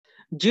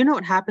Do you know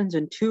what happens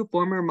when two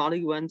former Model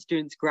UN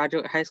students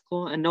graduate high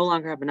school and no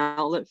longer have an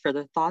outlet for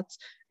their thoughts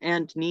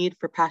and need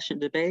for passionate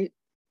debate?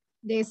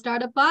 They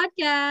start a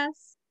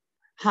podcast.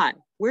 Hi,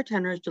 we're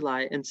Tanner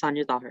July and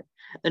Sanya Daher,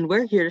 and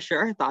we're here to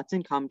share our thoughts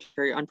and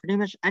commentary on pretty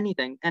much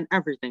anything and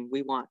everything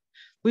we want.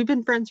 We've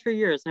been friends for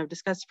years and have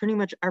discussed pretty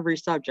much every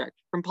subject,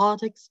 from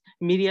politics,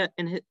 media,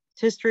 and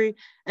history,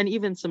 and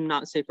even some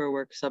not safe for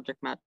work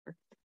subject matter.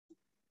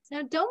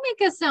 Now, don't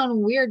make us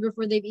sound weird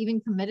before they've even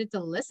committed to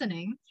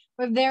listening.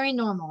 We're very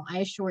normal,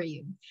 I assure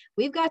you.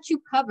 We've got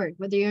you covered,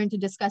 whether you're into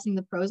discussing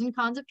the pros and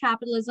cons of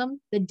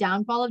capitalism, the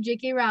downfall of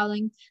J.K.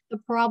 Rowling, the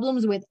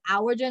problems with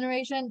our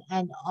generation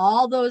and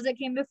all those that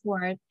came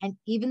before it, and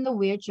even the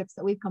weird ships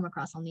that we've come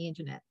across on the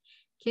internet.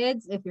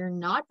 Kids, if you're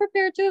not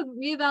prepared to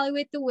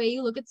reevaluate the way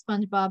you look at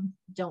SpongeBob,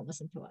 don't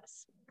listen to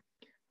us.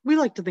 We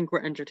like to think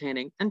we're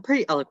entertaining and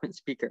pretty eloquent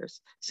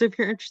speakers, so if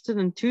you're interested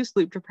in two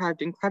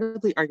sleep-deprived,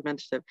 incredibly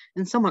argumentative,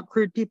 and somewhat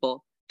crude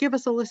people, give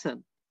us a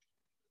listen.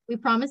 We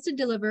promise to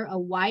deliver a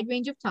wide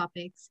range of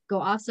topics, go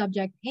off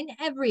subject in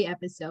every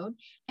episode,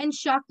 and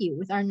shock you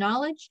with our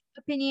knowledge,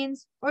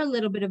 opinions, or a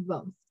little bit of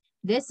both.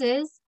 This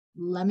is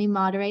Let Me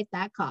Moderate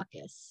That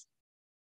Caucus.